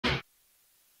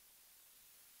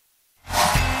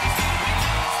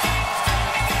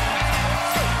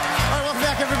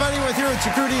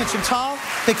Jagrudi and Chantal.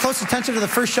 Pay close attention to the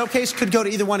first showcase. Could go to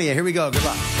either one of you. Here we go. Good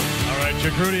luck. All right,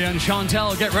 Jagrudi and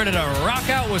Chantal, get ready to rock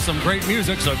out with some great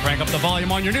music, so crank up the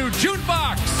volume on your new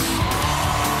jukebox.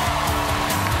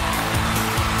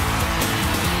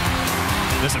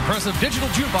 This impressive digital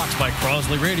jukebox by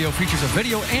Crosley Radio features a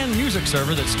video and music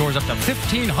server that stores up to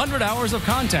 1,500 hours of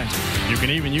content. You can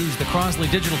even use the Crosley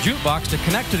digital jukebox to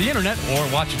connect to the internet or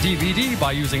watch a DVD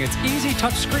by using its easy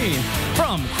touch screen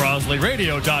from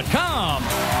CrosleyRadio.com.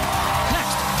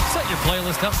 Next, set your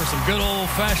playlist up for some good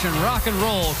old-fashioned rock and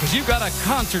roll, because you've got a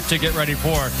concert to get ready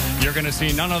for. You're going to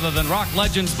see none other than rock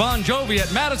legends Bon Jovi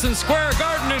at Madison Square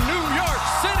Garden in New York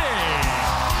City.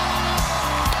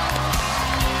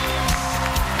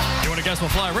 Guests will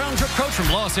fly round-trip coach from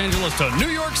Los Angeles to New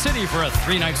York City for a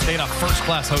 3-night stay at a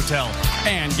first-class hotel.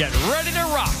 And get ready to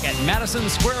rock at Madison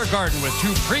Square Garden with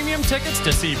 2 premium tickets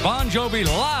to see Bon Jovi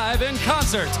live in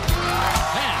concert. And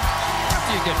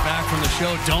after you get back from the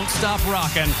show, don't stop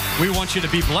rocking. We want you to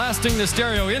be blasting the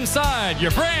stereo inside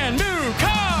your brand new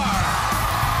car.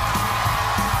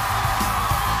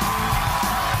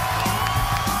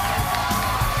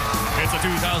 It's a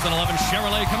 2011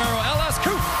 Chevrolet Camaro LS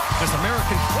Coupe. This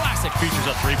American classic features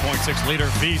a 3.6-liter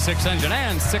V6 engine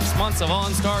and 6 months of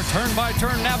OnStar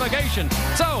turn-by-turn navigation.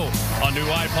 So, a new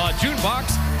iPod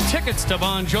jukebox, tickets to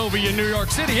Bon Jovi in New York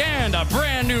City, and a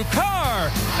brand new car.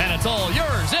 And it's all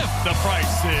yours if the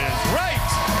price is right.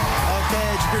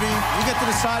 Okay, Jagrudi, you get to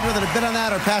decide whether to bid on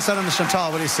that or pass that on to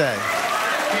Chantal. What do you say?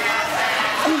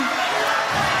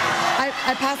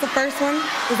 I passed the first one.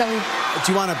 Is that what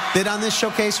Do you want to bid on this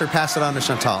showcase or pass it on to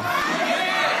Chantal?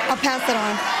 I'll pass it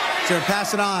on. So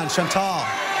pass it on. Chantal,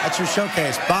 that's your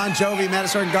showcase. Bon Jovi,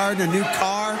 Madison Square Garden, a new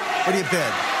car. What do you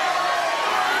bid?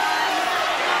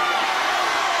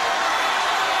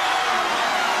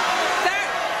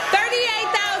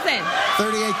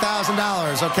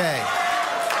 $38,000. Okay.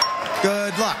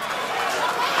 Good luck.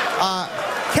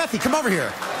 Kathy, come over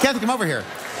here. Kathy, come over here.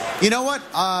 You know what?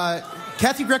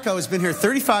 Kathy Grieco has been here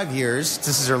 35 years.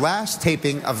 This is her last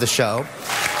taping of the show.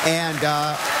 And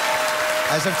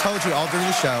as I've told you all during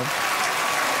the show,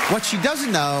 what she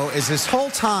doesn't know is this whole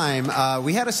time,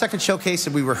 we had a second showcase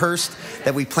that we rehearsed,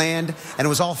 that we planned, and it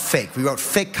was all fake. We wrote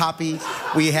fake copy.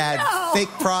 We had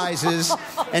fake prizes.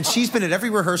 And she's been at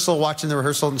every rehearsal, watching the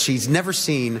rehearsal, and she's never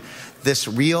seen this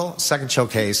real second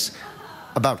showcase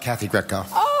about Kathy Grieco.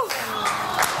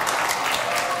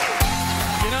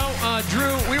 You know,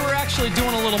 Drew, we were actually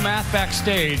doing a little math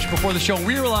backstage before the show.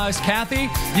 We realized, Kathy,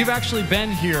 you've actually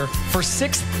been here for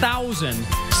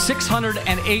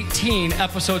 6,618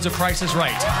 episodes of Price is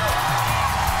Right.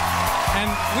 And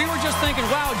we were just thinking,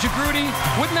 wow, Jagrudi,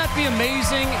 wouldn't that be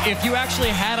amazing if you actually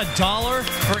had $1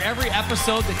 for every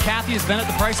episode that Kathy has been at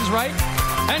The Price is Right?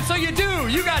 And so you do.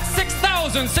 You got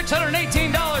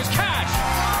 $6,618 cash.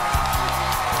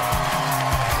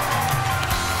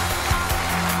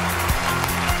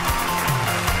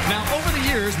 Now, over the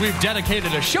years, we've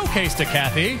dedicated a showcase to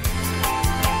Kathy.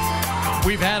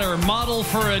 We've had her model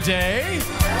for a day.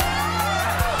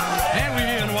 And we've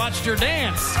even watched her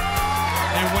dance.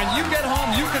 And when you get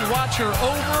home, you can watch her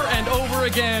over and over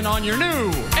again on your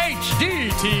new HD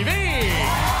TV.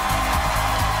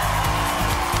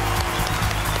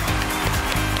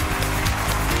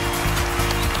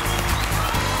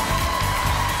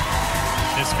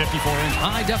 This 54-inch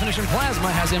high-definition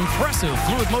plasma has impressive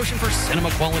fluid motion for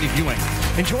cinema-quality viewing.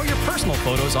 Enjoy your personal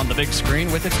photos on the big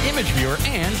screen with its image viewer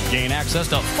and gain access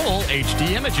to full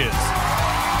HD images.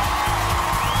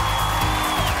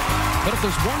 But if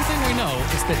there's one thing we know,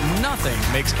 it's that nothing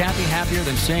makes Kathy happier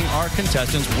than seeing our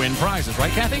contestants win prizes. Right,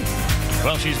 Kathy?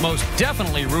 Well, she's most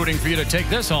definitely rooting for you to take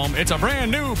this home. It's a brand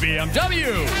new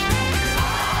BMW.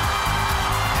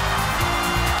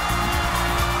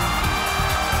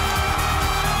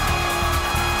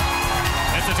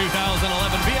 It's a 2011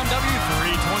 BMW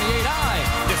 328i.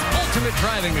 This ultimate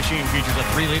driving machine features a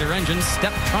 3-liter engine,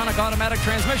 Steptronic automatic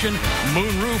transmission,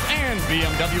 moonroof, and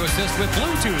BMW Assist with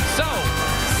Bluetooth. So,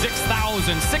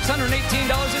 $6,618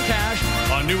 in cash,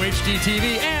 a new HD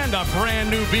TV, and a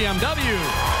brand new BMW.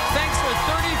 Thanks for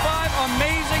 35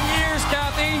 amazing years,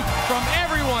 Kathy, from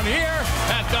everyone here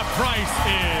at The Price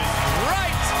is Right.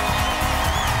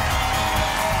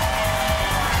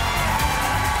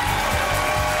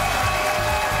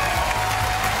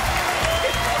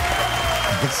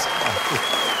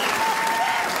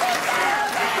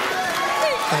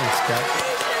 Thanks, Kathy.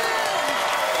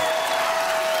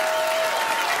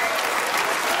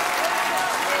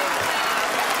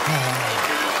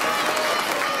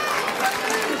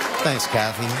 Thanks,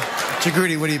 Kathy.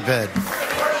 Jagrudi, what do you bid?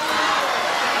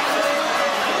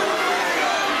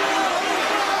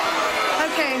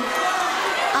 Okay.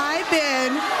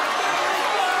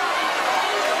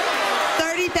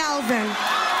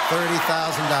 All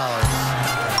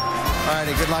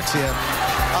righty, good luck to you.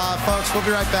 Folks, we'll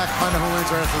be right back. Find out who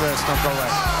wins right after this. Don't go away.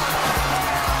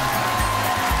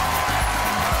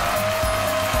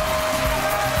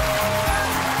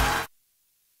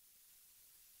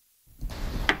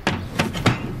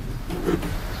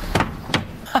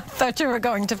 I thought you were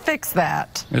going to fix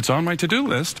that. It's on my to-do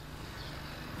list.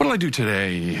 What'll I do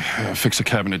today? Fix a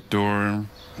cabinet door,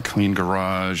 clean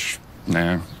garage.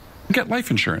 Nah. Get life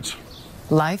insurance.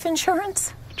 Life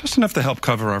insurance? Just enough to help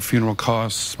cover our funeral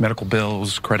costs, medical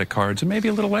bills, credit cards, and maybe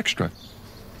a little extra.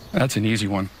 That's an easy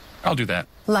one. I'll do that.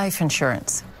 Life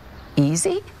insurance.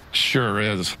 Easy? Sure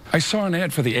is. I saw an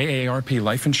ad for the AARP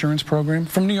life insurance program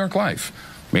from New York Life.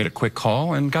 Made a quick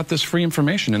call and got this free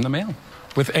information in the mail.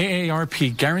 With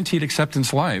AARP Guaranteed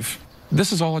Acceptance Life,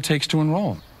 this is all it takes to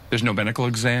enroll. There's no medical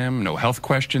exam, no health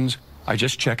questions. I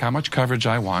just check how much coverage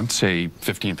I want, say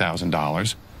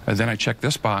 $15,000. And then I check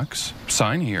this box,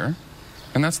 sign here,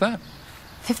 and that's that.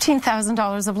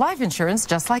 $15,000 of life insurance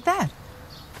just like that.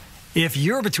 If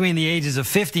you're between the ages of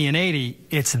 50 and 80,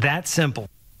 it's that simple.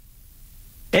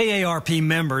 AARP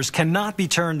members cannot be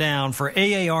turned down for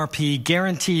AARP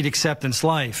Guaranteed Acceptance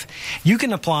Life. You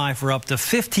can apply for up to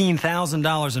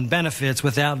 $15,000 in benefits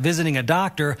without visiting a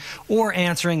doctor or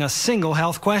answering a single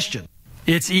health question.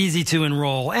 It's easy to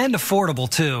enroll and affordable,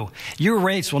 too. Your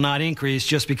rates will not increase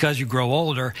just because you grow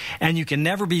older, and you can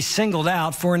never be singled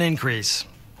out for an increase.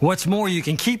 What's more, you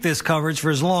can keep this coverage for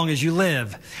as long as you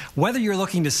live. Whether you're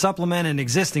looking to supplement an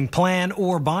existing plan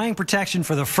or buying protection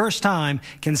for the first time,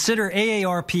 consider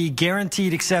AARP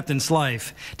Guaranteed Acceptance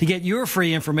Life. To get your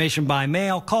free information by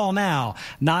mail, call now.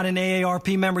 Not an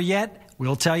AARP member yet?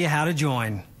 We'll tell you how to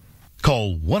join.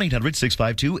 Call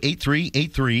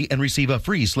 1-800-652-8383 and receive a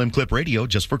free Slim Clip radio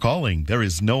just for calling. There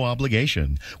is no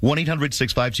obligation.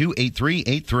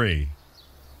 1-800-652-8383.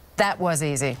 That was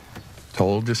easy.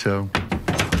 Told you so.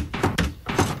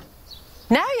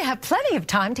 Now you have plenty of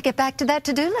time to get back to that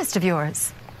to-do list of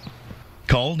yours.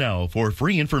 Call now for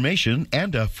free information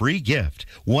and a free gift.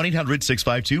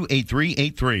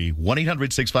 1-800-652-8383.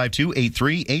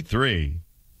 1-800-652-8383.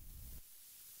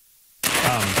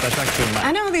 That's actually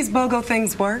I know how these BOGO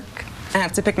things work. I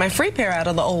have to pick my free pair out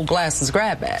of the old glasses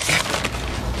grab bag.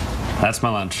 That's my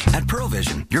lunch. At Pearl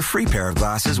Vision, your free pair of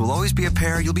glasses will always be a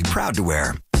pair you'll be proud to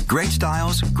wear. Great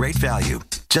styles, great value.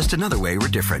 Just another way we're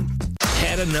different.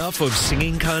 Had enough of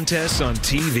singing contests on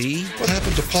TV? What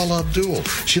happened to Paula Abdul?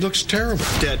 She looks terrible.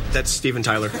 Dad, that's Steven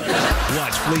Tyler.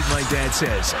 Watch Fleet My Dad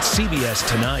Says, CBS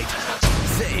tonight.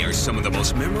 They are some of the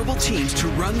most memorable teams to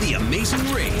run the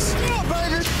Amazing Race. Yeah,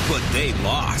 baby! But they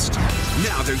lost.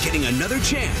 Now they're getting another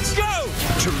chance. Go!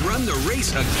 To run the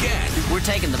race again. We're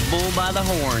taking the bull by the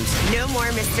horns. No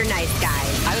more Mr. Nice Guy.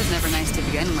 I was never nice to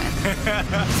begin with.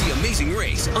 The Amazing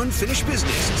Race, Unfinished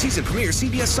Business. Season premiere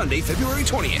CBS Sunday, February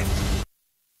 20th.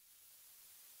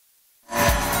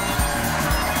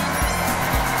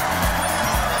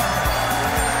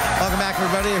 Welcome back,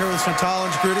 everybody. Here with Chantal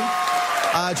and Jagruti.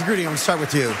 Jagruti, I'm going to start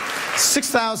with you.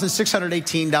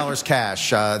 $6,618 cash.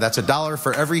 That's $1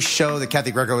 for every show that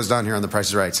Kathy Greco has done here on The Price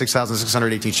is Right.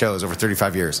 6,618 shows over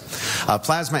 35 years.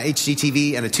 Plasma HD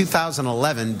TV and a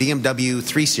 2011 BMW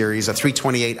 3 Series, a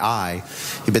 328i.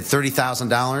 You bid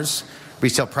 $30,000.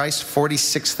 Retail price,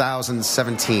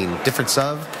 $46,017. Difference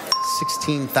of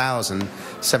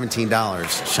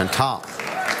 $16,017. Chantal.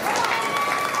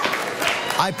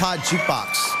 iPod Jukebox,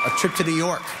 a trip to New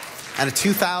York, and a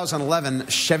 2011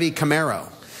 Chevy Camaro.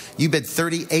 You bid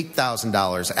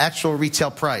 $38,000. Actual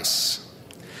retail price,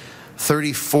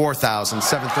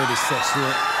 $34,736.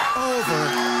 You're over.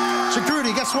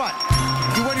 Jagruti, guess what?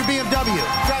 You won your BMW.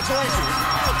 Congratulations.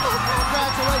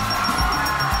 Congratulations.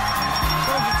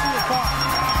 Going to see your car.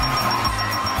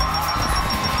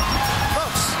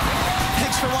 Folks,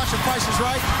 thanks for watching Price is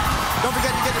Right. Don't forget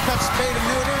to get your pets spayed and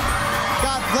neutered.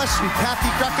 God bless you,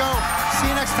 Kathy Greco. See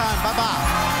you next time. Bye-bye.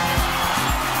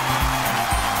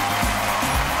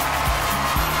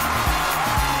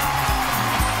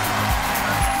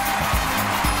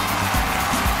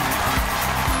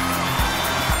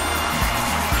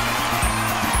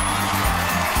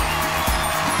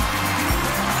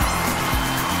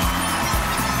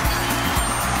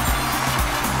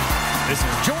 This is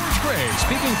George Gray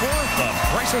speaking for The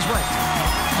Price is Right,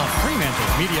 a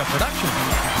Fremantle Media production.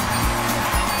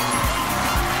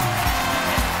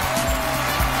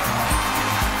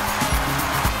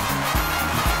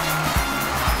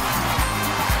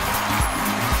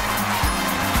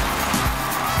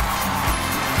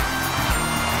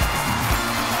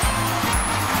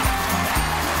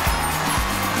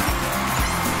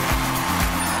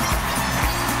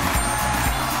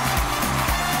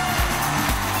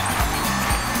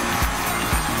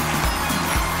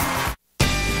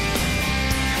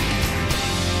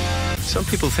 Some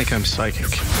people think I'm psychic.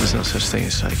 There's no such thing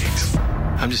as psychics.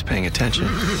 I'm just paying attention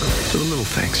to the little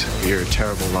things. You're a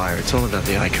terrible liar. It's all about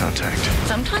the eye contact.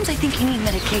 Sometimes I think you need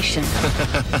medication.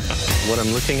 What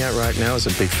I'm looking at right now is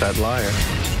a big fat liar.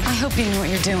 I hope you know what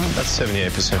you're doing. That's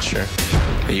 78% sure.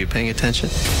 Are you paying attention?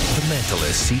 The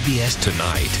Mentalist, CBS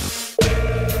Tonight.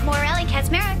 Morelli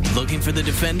Kazmarek. Looking for the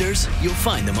Defenders? You'll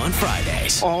find them on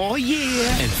Fridays. Oh,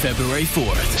 yeah. And February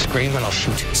 4th. Scream and I'll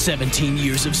shoot. 17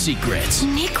 Years of Secrets.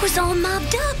 Nick was all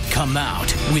mobbed up. Come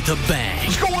out with a bang.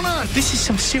 What's going on? This is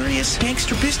some serious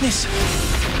gangster business.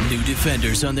 New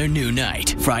Defenders on their new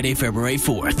night. Friday, February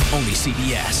 4th. Only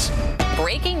CBS.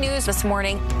 Breaking news this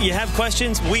morning. You have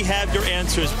questions, we have your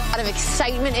answers. A lot of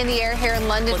excitement in the air here in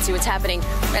London. Let's see what's happening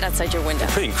right outside your window.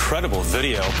 Pretty incredible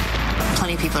video.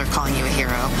 Plenty of people are calling you a hero.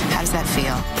 How does that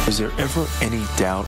feel? Is there ever any doubt